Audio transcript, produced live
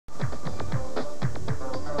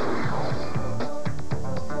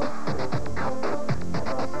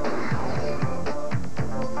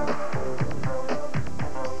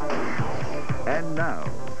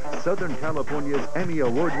Southern California's Emmy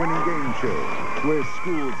Award-winning game show, where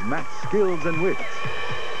schools match skills and wits.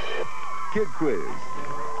 KidQuiz.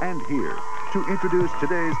 And here, to introduce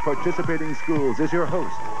today's participating schools, is your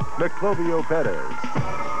host, Maclovio Perez.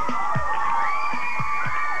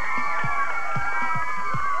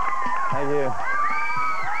 Thank you.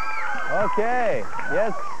 Okay,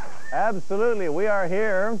 yes, absolutely. We are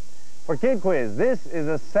here for KidQuiz. This is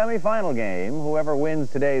a semifinal game. Whoever wins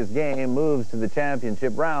today's game moves to the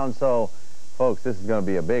championship round. So, folks, this is going to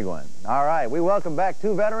be a big one. All right, we welcome back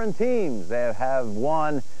two veteran teams. They have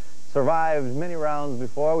survived many rounds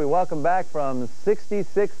before. We welcome back from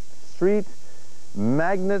 66th Street,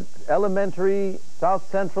 Magnet Elementary, South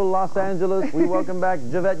Central Los Angeles. We welcome back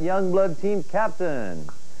Javette Youngblood, team captain.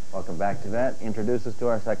 Welcome back to that. Introduce us to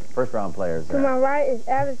our first round players. To my right is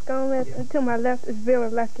Alex Gonsalves, and to my left is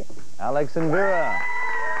Vera. Alex and Vera.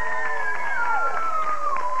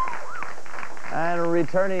 And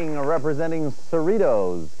returning, representing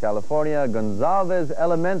Cerritos, California, Gonsalves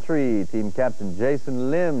Elementary, team captain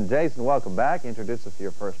Jason Lim. Jason, welcome back. Introduce us to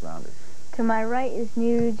your first rounders. To my right is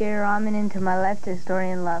Niru Raman, and to my left is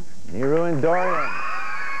Dorian Love. Niru and Dorian.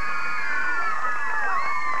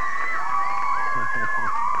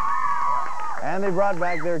 And they brought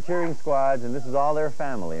back their cheering squads, and this is all their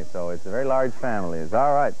family, so it's a very large family.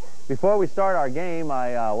 All right. Before we start our game,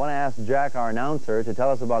 I want to ask Jack, our announcer, to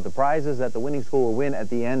tell us about the prizes that the winning school will win at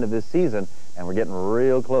the end of this season, and we're getting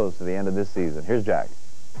real close to the end of this season. Here's Jack.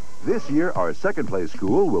 This year, our second-place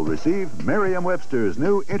school will receive Merriam-Webster's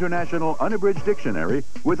new International Unabridged Dictionary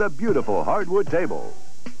with a beautiful hardwood table.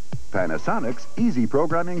 Panasonic's Easy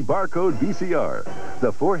Programming Barcode VCR.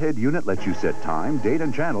 The four-head unit lets you set time, date,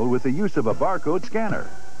 and channel with the use of a barcode scanner.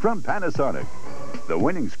 From Panasonic. The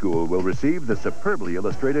winning school will receive the superbly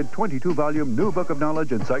illustrated 22-volume New Book of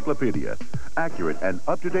Knowledge Encyclopedia. Accurate and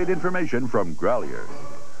up-to-date information from Grolier.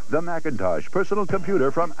 The Macintosh personal computer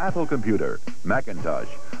from Apple Computer. Macintosh,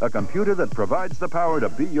 a computer that provides the power to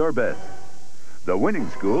be your best. The winning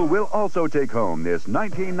school will also take home this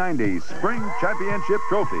 1990 Spring Championship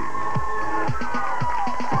Trophy.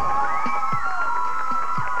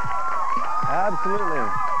 Absolutely.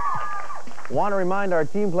 Want to remind our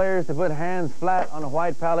team players to put hands flat on a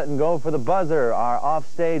white pallet and go for the buzzer. Our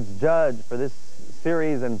offstage judge for this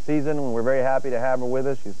series and season, we're very happy to have her with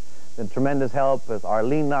us. She's been tremendous help with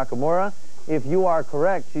Arlene Nakamura. If you are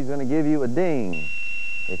correct, she's going to give you a ding.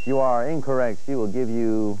 If you are incorrect, she will give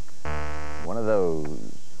you one of those.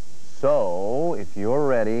 So, if you're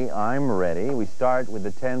ready, I'm ready. We start with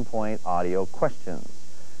the 10-point audio questions.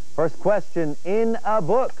 First question, in a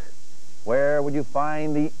book, where would you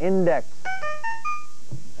find the index?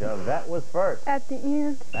 Javette was first. At the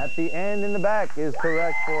end. At the end in the back is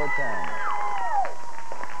correct for 10.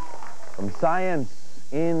 From science,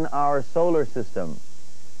 in our solar system,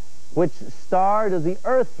 which star does the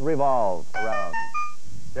Earth revolve around?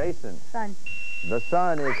 Jason. Sun. The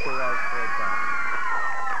sun is correct for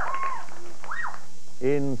 10.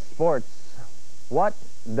 In sports, what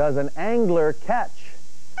does an angler catch?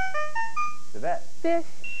 Javette. Fish.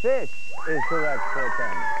 Fish is correct for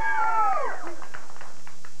 10.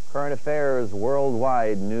 Current affairs,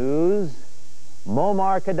 worldwide news.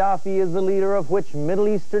 Muammar Gaddafi is the leader of which Middle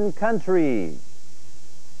Eastern country?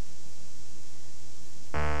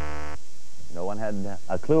 No one had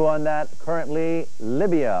a clue on that. Currently,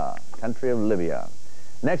 Libya, country of Libya.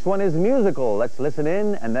 Next one is musical. Let's listen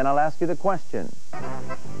in, and then I'll ask you the question.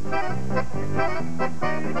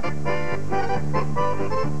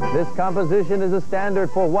 This composition is a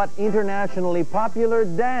standard for what internationally popular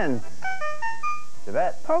dance?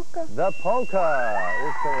 Javette. Polka. The polka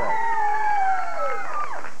is correct.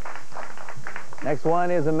 Next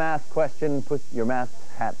one is a math question. Put your math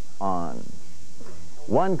hat on.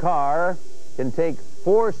 One car can take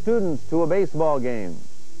 4 students to a baseball game.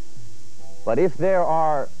 But if there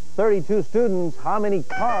are 32 students, how many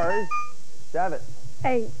cars? Javette.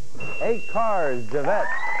 8. 8 cars, Javette.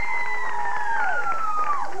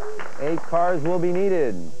 8 cars will be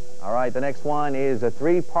needed. All right, the next one is a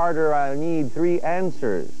 3-parter. I need 3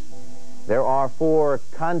 answers. There are 4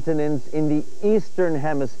 continents in the Eastern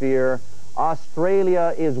Hemisphere.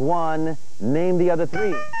 Australia is one. Name the other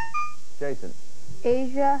 3. Jason.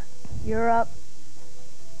 Asia, Europe,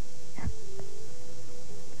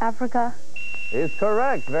 Africa. Is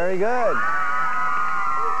correct. Very good.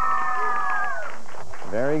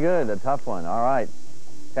 Very good. A tough one. All right.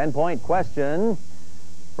 10-point question.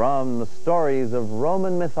 From the stories of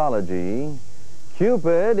Roman mythology,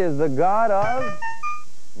 Cupid is the god of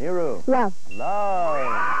Niru. Love. Love.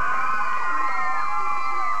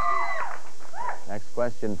 Next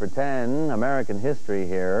question for 10, American history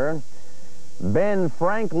here. Ben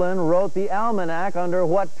Franklin wrote the almanac under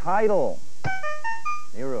what title?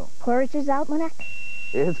 Niru. Porridge's Almanac.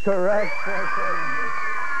 Is correct.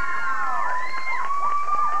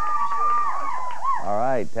 All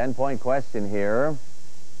right, 10-point question here.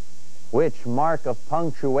 Which mark of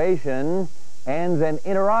punctuation ends an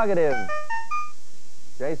interrogative?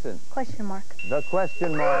 Jason. Question mark. The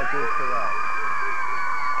question mark is correct.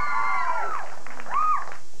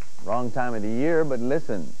 Wrong time of the year, but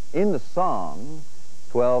listen. In the song,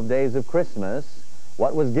 12 Days of Christmas,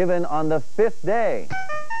 what was given on the 5th day?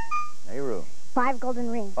 Niru. 5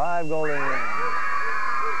 golden rings. 5 golden rings.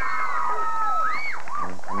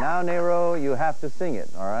 And now, Niru, you have to sing it,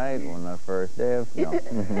 all right? On the first day of... No.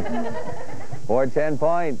 For 10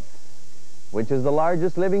 points. Which is the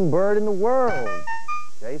largest living bird in the world?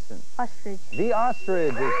 Jason. Ostrich. The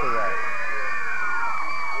ostrich is correct.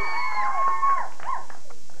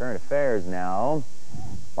 Current affairs now.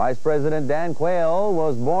 Vice President Dan Quayle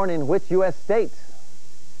was born in which U.S. state?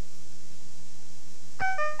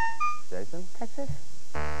 Jason? Texas.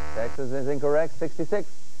 Texas is incorrect. 66.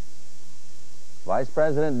 Vice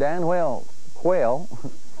President Dan Quayle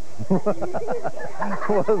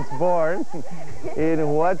was born in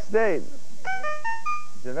what state?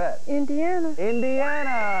 Javette. Indiana.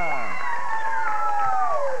 Indiana.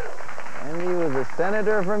 And he was a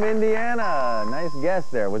senator from Indiana. Nice guess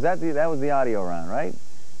there. That was the audio round, right?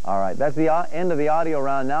 All right, that's the end of the audio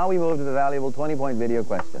round. Now we move to the valuable 20-point video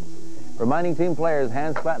questions. Reminding team players,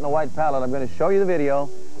 hands flat on the white palette. I'm going to show you the video.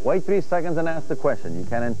 Wait 3 seconds and ask the question. You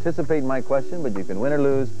can't anticipate my question, but you can win or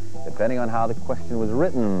lose depending on how the question was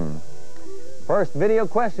written. First video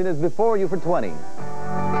question is before you for 20.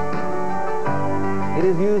 It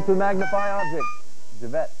is used to magnify objects.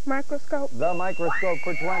 Javette. Microscope. The microscope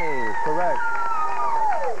for 20 is correct.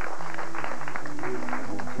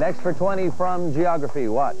 Next for 20 from geography.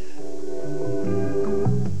 Watch.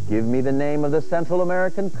 Give me the name of the Central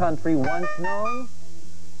American country once known.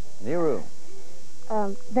 Niru.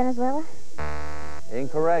 Venezuela.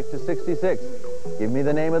 Incorrect to 66. Give me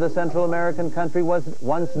the name of the Central American country was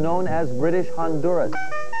once known as British Honduras.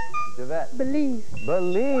 Javette. Belize.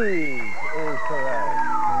 Belize is correct.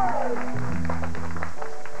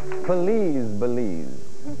 Belize.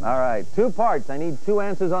 All right, 2 parts. I need 2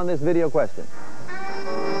 answers on this video question.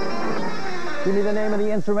 Give me the name of the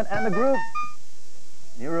instrument and the group.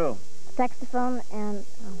 Niru. Saxophone and...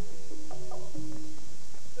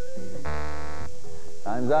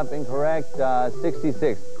 Time's up. Incorrect.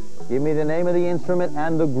 66. Give me the name of the instrument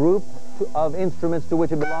and the group of instruments to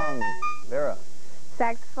which it belongs. Vera.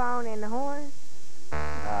 Saxophone and the horn.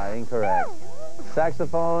 Incorrect.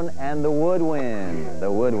 Saxophone and the woodwind.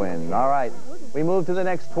 The woodwind. All right. We move to the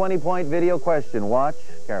next 20-point video question. Watch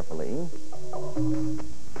carefully.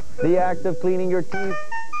 The act of cleaning your teeth,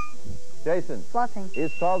 Jason. Flossing.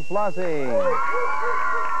 Is called flossing.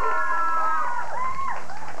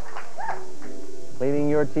 Cleaning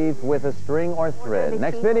your teeth with a string or thread.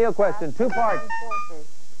 Next video question. 2 parts.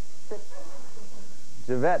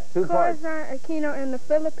 Javette, 2 parts. Corazon Aquino in the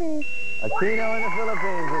Philippines. Aquino in the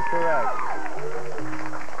Philippines is correct.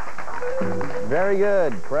 Very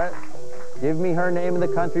good. Give me her name in the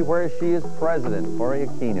country where she is president. Cory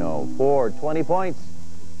Aquino for 20 points.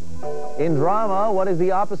 In drama, what is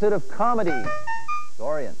the opposite of comedy?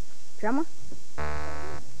 Dorian. Drama.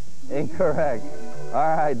 Incorrect.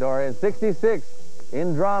 All right, Dorian. 66.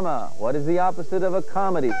 In drama, what is the opposite of a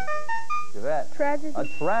comedy? Javette. Tragedy. A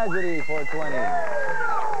tragedy for 20.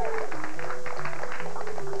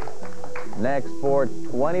 Next for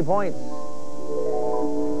 20 points.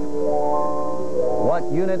 What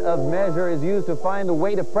unit of measure is used to find the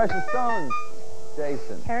weight of precious stones?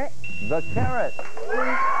 Jason. Carat. The carat.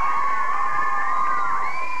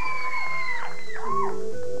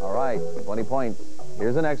 All right, 20 points.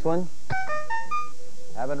 Here's the next one.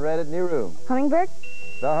 Haven't read it, Niru. Hummingbird.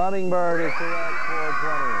 The hummingbird is correct for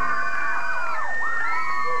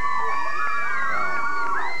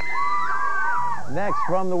 20. Next,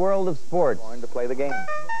 from the world of sports. Going to play the game.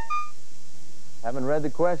 Haven't read the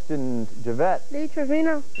question, Javette. Lee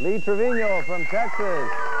Trevino. Lee Trevino from Texas.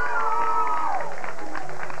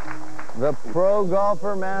 The pro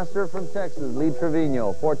golfer master from Texas, Lee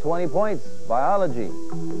Trevino, for 20 points. Biology.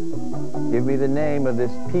 Give me the name of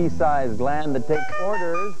this pea-sized gland that takes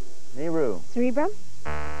orders. Niru. Cerebrum.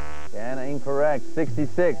 Anna, incorrect.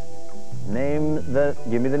 66.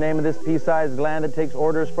 Give me the name of this pea-sized gland that takes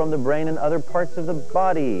orders from the brain and other parts of the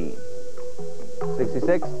body.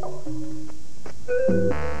 66.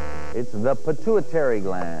 It's the pituitary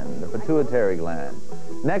gland. The pituitary gland.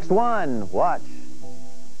 Next one. Watch.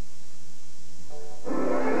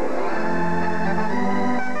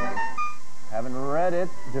 right,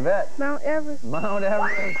 it's Javette. Mount Everest. Mount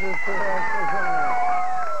Everest is correct.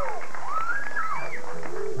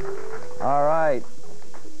 All right.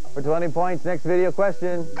 For 20 points, next video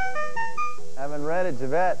question. Haven't read it,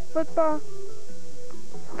 Javette. Football.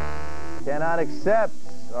 Cannot accept.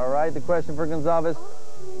 All right, the question for Gonsalves.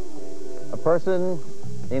 A person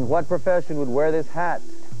in what profession would wear this hat?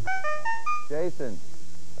 Jason.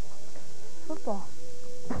 Football.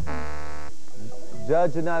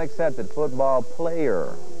 Judge did not accept it. Football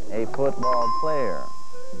player. A football player.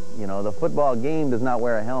 You know, the football game does not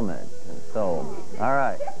wear a helmet. So, all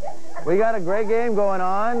right. We got a great game going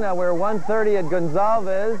on. We're 130 at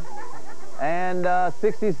Gonsalves, and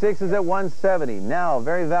 66 is at 170. Now,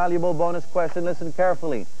 very valuable bonus question. Listen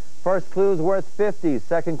carefully. First clue is worth 50.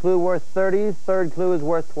 Second clue worth 30. Third clue is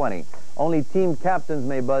worth 20. Only team captains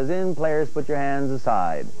may buzz in. Players, put your hands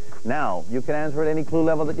aside. Now, you can answer at any clue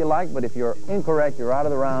level that you like, but if you're incorrect, you're out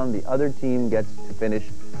of the round. The other team gets to finish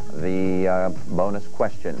the bonus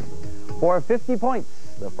question. For 50 points,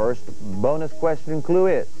 the first bonus question clue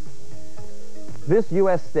is, this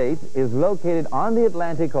U.S. state is located on the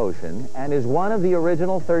Atlantic Ocean and is one of the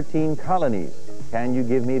original 13 colonies. Can you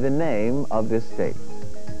give me the name of this state?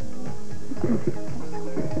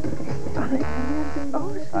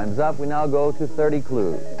 Time's up. We now go to 30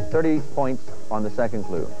 clues. 30 points on the second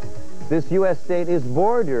clue. This U.S. state is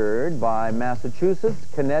bordered by Massachusetts,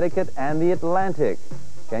 Connecticut, and the Atlantic.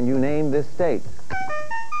 Can you name this state?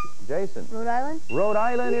 Jason. Rhode Island? Rhode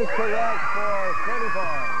Island is correct for 30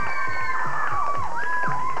 points.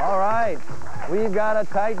 All right. We've got a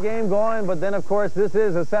tight game going, but then, of course, this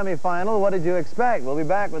is a semifinal. What did you expect? We'll be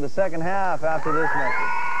back with the second half after this message.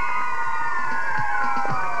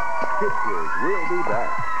 KidQuiz will be back.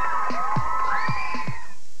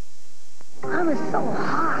 I was so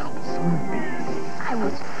hot. I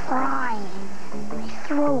was frying. My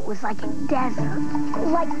throat was like a desert,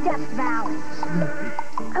 like Death Valley.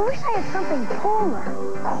 I wish I had something polar,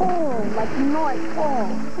 cold, like the North Pole.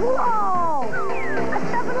 Whoa! A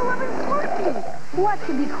 7-Eleven Slurpee. What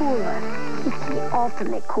could be cooler? It's the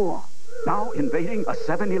ultimate cool. Now invading a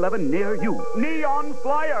 7-Eleven near you. Neon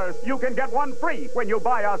flyers. You can get one free when you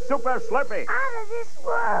buy a Super Slurpee. Out of this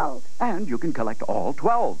world. And you can collect all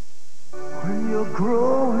 12. When you're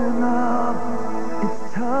growing up,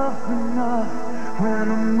 it's tough enough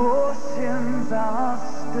when emotions are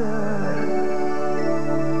stirred.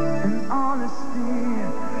 And honesty,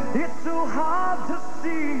 it's so hard to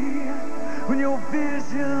see when your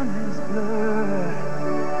vision is blurred.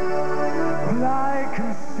 Well, I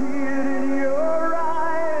can see it in your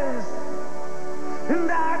eyes,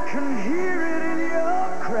 and I can hear it in your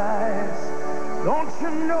cries. Don't you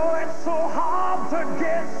know it's so hard to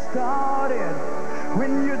get started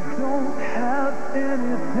when you don't have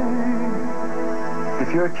anything?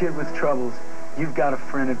 If you're a kid with troubles, you've got a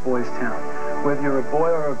friend at Boys Town. Whether you're a boy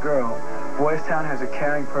or a girl, Boys Town has a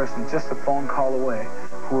caring person just a phone call away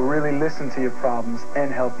who will really listen to your problems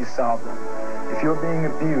and help you solve them. If you're being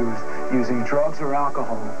abused, using drugs or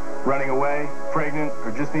alcohol, running away, pregnant, or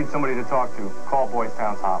just need somebody to talk to, call Boys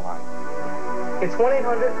Town's hotline. It's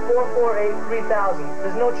 1-800-448-3000.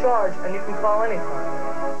 There's no charge, and you can call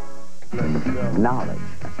anytime. Knowledge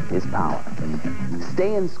is power.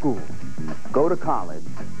 Stay in school. Go to college.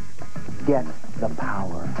 Get the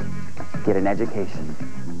power. Get an education.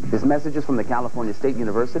 This message is from the California State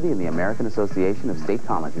University and the American Association of State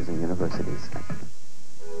Colleges and Universities.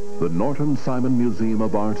 The Norton Simon Museum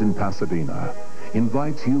of Art in Pasadena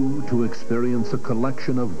invites you to experience a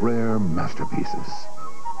collection of rare masterpieces.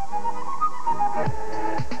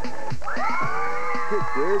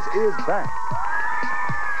 KidQuiz is back.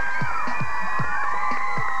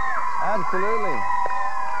 Absolutely.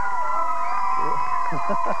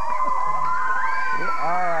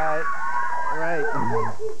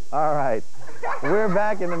 All right. We're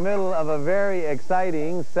back in the middle of a very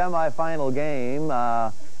exciting semifinal game.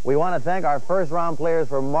 We want to thank our first round players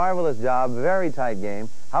for a marvelous job. Very tight game.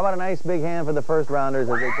 How about a nice big hand for the first rounders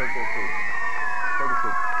as they take their seats? Take a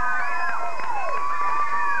seat.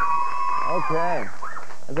 Okay.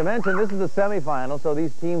 As I mentioned, this is the semifinal, so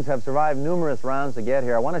these teams have survived numerous rounds to get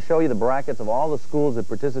here. I want to show you the brackets of all the schools that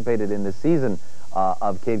participated in this season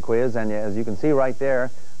of KidQuiz, and as you can see right there,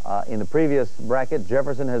 in the previous bracket,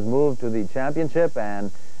 Jefferson has moved to the championship, and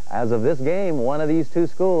as of this game, one of these two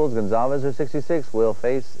schools, Gonsalves or 66, will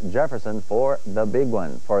face Jefferson for the big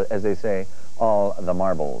one, for, as they say, all the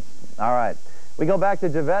marbles. All right. We go back to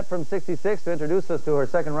Javette from 66 to introduce us to her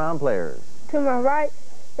second round players. To my right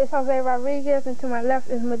is Jose Rodriguez, and to my left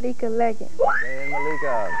is Melika Leggett. Jose and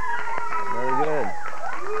Melika. Very good.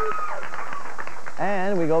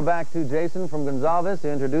 And we go back to Jason from Gonsalves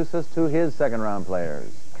to introduce us to his second round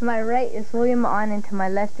players. To my right is William On, and to my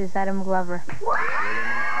left is Adam Glover. Okay.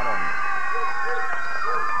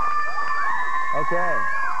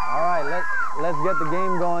 All right, let's get the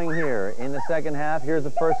game going here. In the second half, here's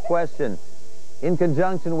the first question. In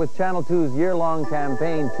conjunction with Channel 2's year-long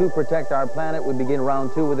campaign to protect our planet, we begin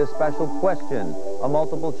round 2 with a special question, a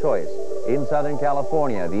multiple choice. In Southern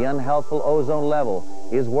California, the unhealthful ozone level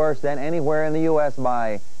is worse than anywhere in the U.S.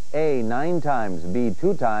 by A, 9 times, B,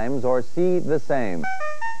 2 times, or C, the same.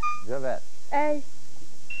 Javette. A.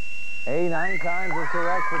 A, 9 times is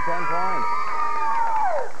correct for 10 points.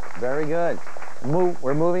 Very good.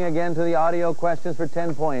 We're moving again to the audio questions for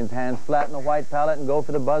 10 points. Hands flat on the white palette and go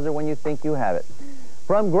for the buzzer when you think you have it.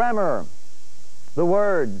 From grammar, the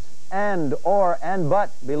words and, or, and,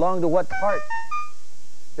 but belong to what part?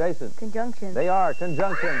 Jason. Conjunction. They are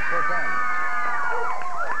conjunctions for 10.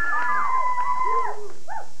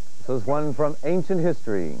 This is one from ancient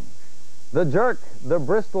history. The jerk, the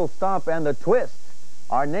Bristol stomp, and the twist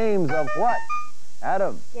are names of what?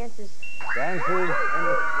 Adam. Dances. Dances in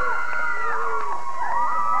the...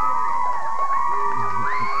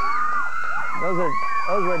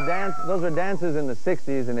 Those were dances in the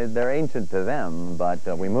 60s, and they're ancient to them, but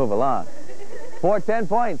we move along. For 10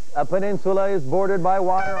 points, a peninsula is bordered by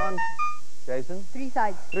water on... Jason? 3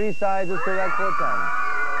 sides. 3 sides is correct for 10.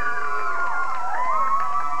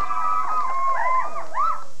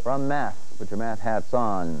 From math, put your math hats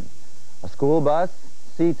on. A school bus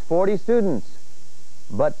seats 40 students,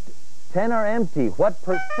 but 10 are empty. What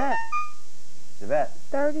percent? Javette?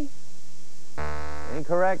 30.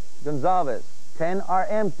 Incorrect. Gonsalves. 10 are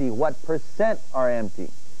empty. What percent are empty?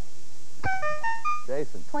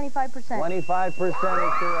 Jason. 25%. 25% is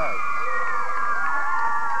correct.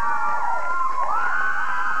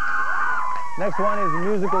 Next one is a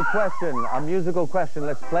musical question. A musical question.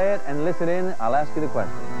 Let's play it and listen in. I'll ask you the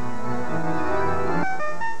question.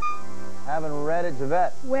 Haven't read it,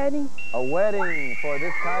 Javette. Wedding. A wedding for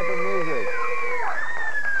this type of music.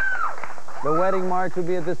 The wedding march would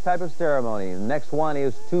be at this type of ceremony. The next one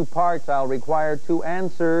is 2 parts. I'll require 2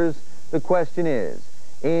 answers. The question is,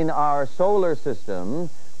 in our solar system,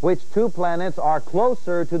 which 2 planets are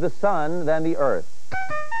closer to the sun than the Earth?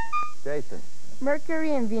 Jason.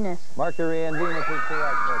 Mercury and Venus. Mercury and Venus is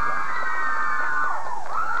correct.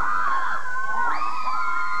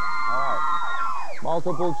 All right.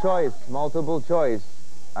 Multiple choice.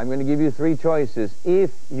 I'm going to give you 3 choices. If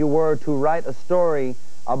you were to write a story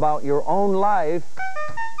about your own life,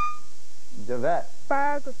 Javette.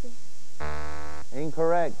 Biography.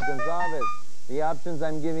 Incorrect. Gonsalves. The options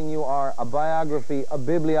I'm giving you are a biography, a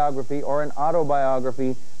bibliography, or an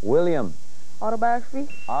autobiography. William. Autobiography.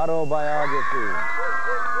 Autobiography.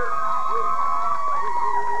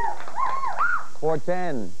 For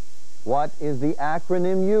 10, what is the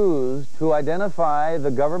acronym used to identify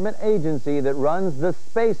the government agency that runs the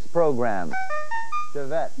space program?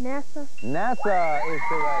 Javette. NASA. NASA is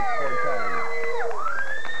correct for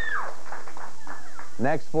 10.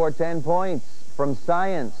 Next for 10 points. From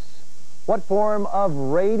science, what form of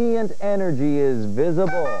radiant energy is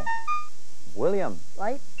visible? William.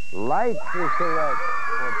 Light. Light is correct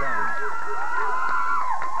for 10.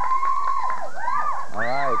 All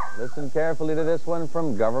right, listen carefully to this one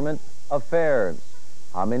from government affairs.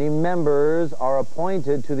 How many members are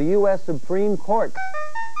appointed to the U.S. Supreme Court?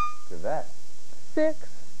 Javette. 6.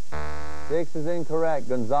 6 is incorrect.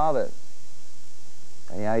 Gonsalves.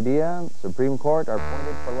 Any idea? Supreme Court are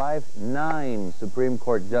appointed for life. 9 Supreme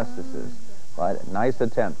Court justices. But nice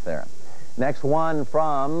attempt there. Next one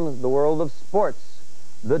from the world of sports.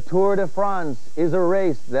 The Tour de France is a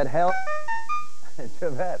race that held...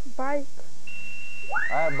 Javette. Bike.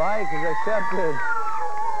 Bike is accepted.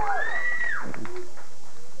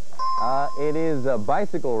 It is a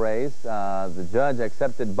bicycle race. The judge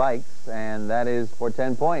accepted bikes, and that is for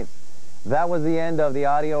 10 points. That was the end of the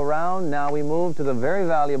audio round. Now we move to the very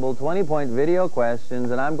valuable 20-point video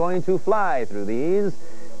questions, and I'm going to fly through these.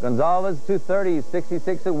 Gonsalves 230,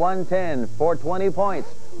 66 at 110 for 20 points.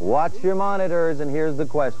 Watch your monitors, and here's the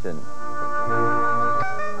question.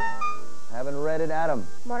 Haven't read it, Adam.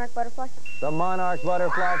 Monarch butterfly. The monarch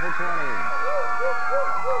butterfly for 20.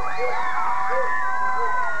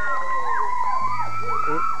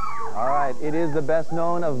 All right, it is the best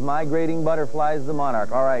known of migrating butterflies, the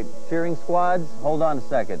monarch. All right, cheering squads, hold on a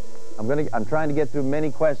second. I'm trying to get through many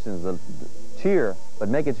questions. Cheer, but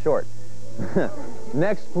make it short.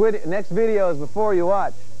 Next video is before you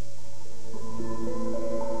watch.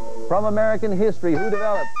 From American history, who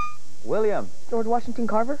developed? William. George Washington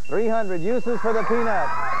Carver. 300 uses for the peanut.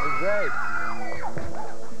 That's great.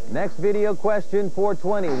 Next video question,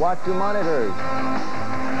 420. Watch your monitors.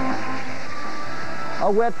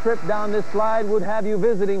 A wet trip down this slide would have you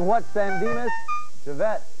visiting what, San Dimas?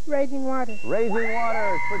 Javette. Raging Waters. Raging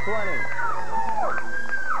Waters for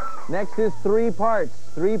 20. Next is 3 parts.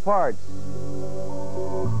 3 parts.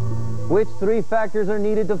 Which 3 factors are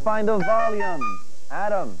needed to find the volume?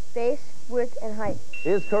 Adam. Base, width, and height.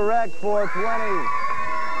 Is correct for 20.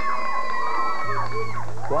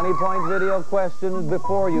 20-point video question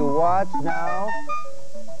before you. Watch now.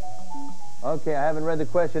 Okay, I haven't read the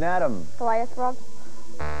question. Adam. Goliath frog.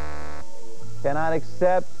 Cannot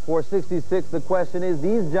accept. For 66, the question is,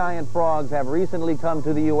 these giant frogs have recently come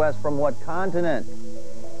to the U.S. from what continent?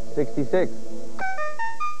 66.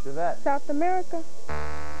 Javette. South America.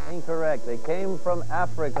 Incorrect. They came from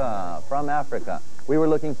Africa. From Africa. We were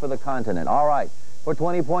looking for the continent. All right. For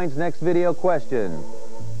 20 points, next video question.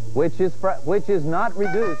 Which is not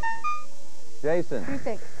reduced? Jason.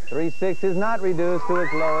 3/6. 3/6 is not reduced to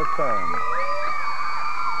its lowest term.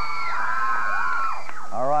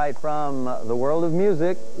 All right, from the world of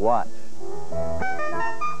music, watch.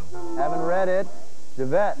 Haven't read it.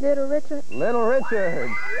 Javette. Little Richard. Little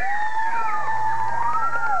Richard.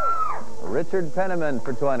 Richard Penniman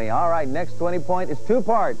for 20. All right, next 20 point is 2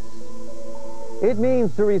 parts. It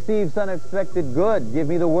means to receive some unexpected good. Give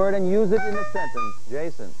me the word and use it in a sentence.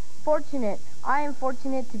 Jason. Fortunate. I am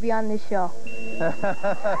fortunate to be on this show.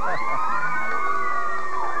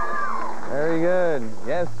 Very good.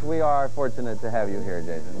 Yes, we are fortunate to have you here,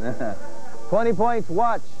 Jason. 20 points.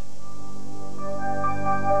 Watch.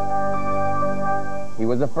 He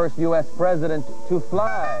was the first U.S. president to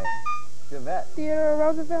fly. Javette. Theodore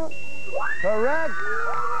Roosevelt. Correct.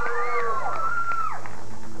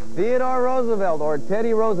 Theodore Roosevelt or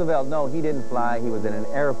Teddy Roosevelt. No, he didn't fly. He was in an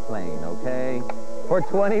airplane, okay? For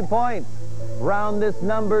 20 points. Round this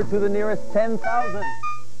number to the nearest 10,000.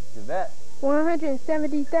 Javette.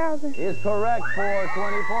 170,000. Is correct for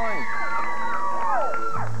 20 points.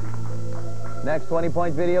 Next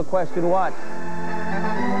 20-point video question, watch.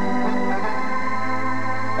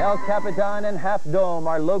 El Capitan and Half Dome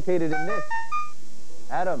are located in this.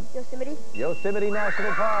 Adam. Yosemite. Yosemite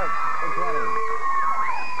National Park for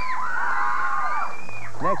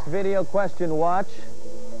 20. Next video question, watch.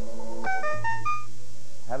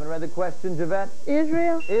 Haven't read the question, Javette?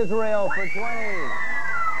 Israel. Israel for 20.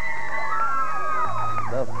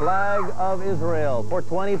 The flag of Israel. For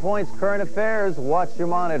 20 points, current affairs, watch your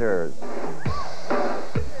monitors.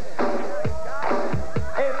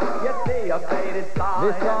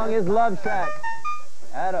 This song is Love Shack.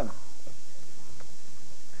 Adam.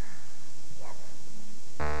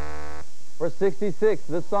 For 66,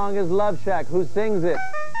 the song is Love Shack. Who sings it?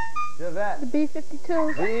 Javette. The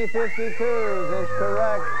B-52s. B-52s is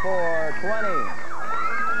correct for 20.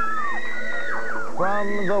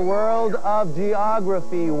 From the world of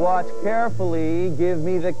geography, watch carefully. Give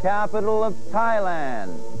me the capital of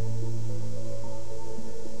Thailand.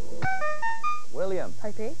 William.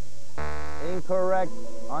 Taipei. Incorrect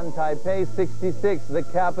on Taipei. 66, the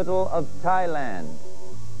capital of Thailand.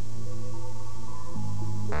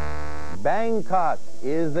 Bangkok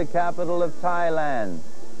is the capital of Thailand.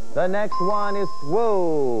 The next one is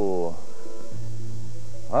whoa.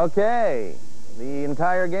 Okay. The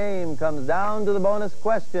entire game comes down to the bonus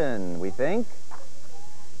question, we think.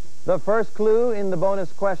 The first clue in the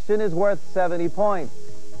bonus question is worth 70 points.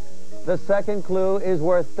 The second clue is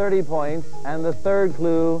worth 30 points, and the third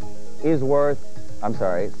clue is worth,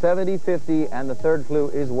 70, 50, and the third clue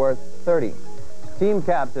is worth 30. Team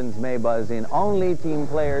captains may buzz in. Only team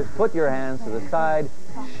players, put your hands to the side,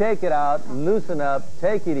 shake it out, loosen up,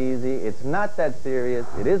 take it easy. It's not that serious.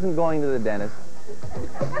 It isn't going to the dentist.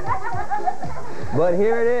 But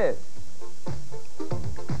here it is.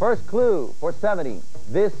 First clue for 70.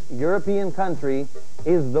 This European country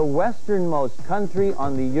is the westernmost country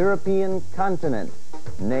on the European continent.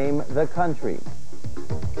 Name the country.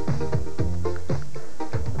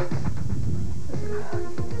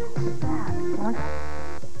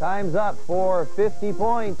 Time's up for 50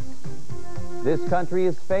 points. This country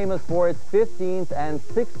is famous for its 15th and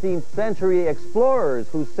 16th century explorers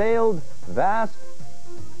who sailed vast...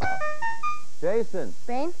 Jason.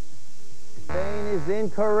 Spain? Spain is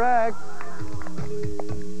incorrect.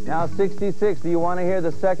 Now 66. Do you want to hear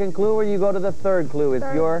the second clue or you go to the third clue? It's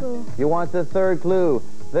Clue. You want the third clue.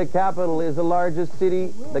 The capital is the largest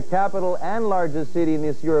city. The capital and largest city in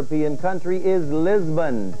this European country is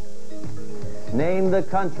Lisbon. Name the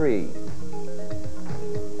country.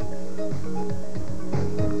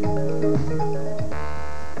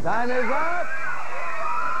 Time is up.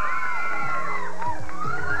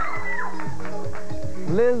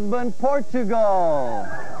 Lisbon, Portugal.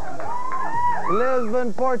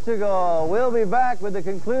 Lisbon, Portugal. We'll be back with the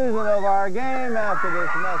conclusion of our game after this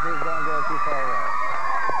message. Don't go too far away.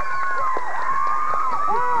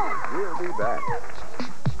 We'll be back.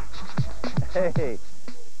 Hey.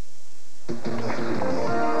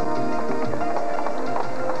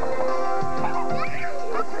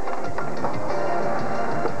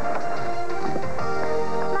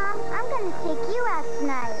 Mom, I'm going to take you out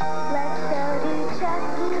tonight. Let's go to Chuck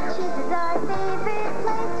E. Cheese's, our favorite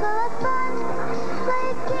place full of fun. Play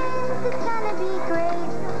games, it's going to be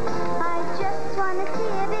great. I just want to see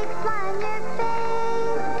a big smile on your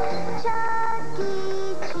face. Chuck E.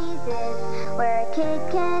 Cheese's, where a kid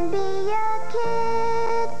can be a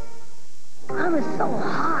kid. I was so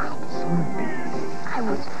hot. I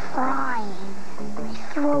was frying. My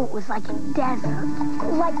throat was like a desert,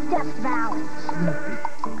 like Death Valley.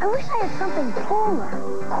 I wish I had something cooler.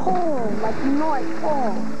 Cold, like the North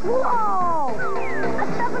Pole. Whoa! A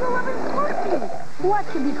 7-Eleven Slurpee! What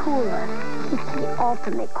could be cooler? It's the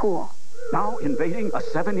ultimate cool. Now invading a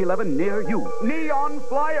 7-Eleven near you. Neon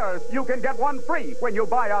flyers. You can get one free when you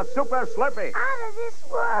buy a Super Slurpee. Out of this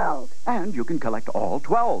world. And you can collect all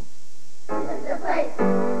 12. This is the place. This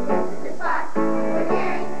is the spot. We're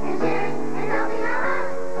caring and sharing and helping out loud.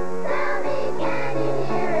 Tell me, can you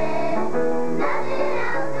hear it? Nothing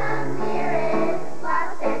else comes near it.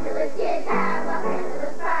 Los Angeles kids have Los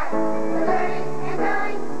Angeles pride. We're learning and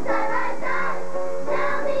growing side by side.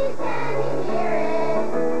 Tell me, can you hear it?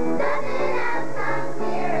 Nothing else comes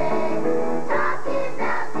near it. Talking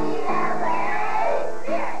about the LA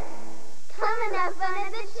spirit. Come and have fun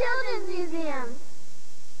at the Children's Museum.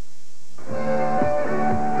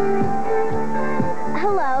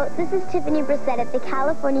 Hello, this is Tiffany Brissett at the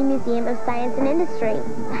California Museum of Science and Industry.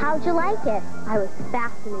 How'd you like it? I was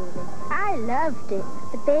fascinated. I loved it.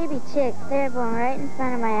 The baby chicks, they were born right in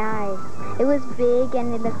front of my eyes. It was big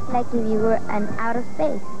and it looked like if you were an outer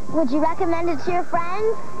space. Would you recommend it to your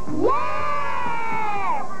friends?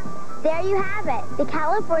 Yes! There you have it, the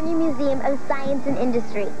California Museum of Science and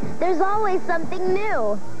Industry. There's always something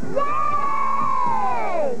new.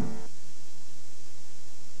 Yay!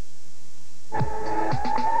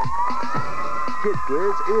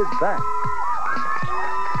 KidQuiz is back.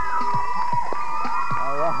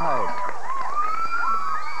 All right.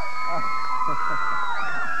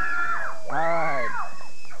 All right.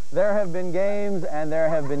 There have been games, and there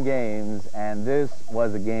have been games, and this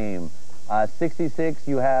was a game. 66,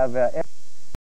 you have...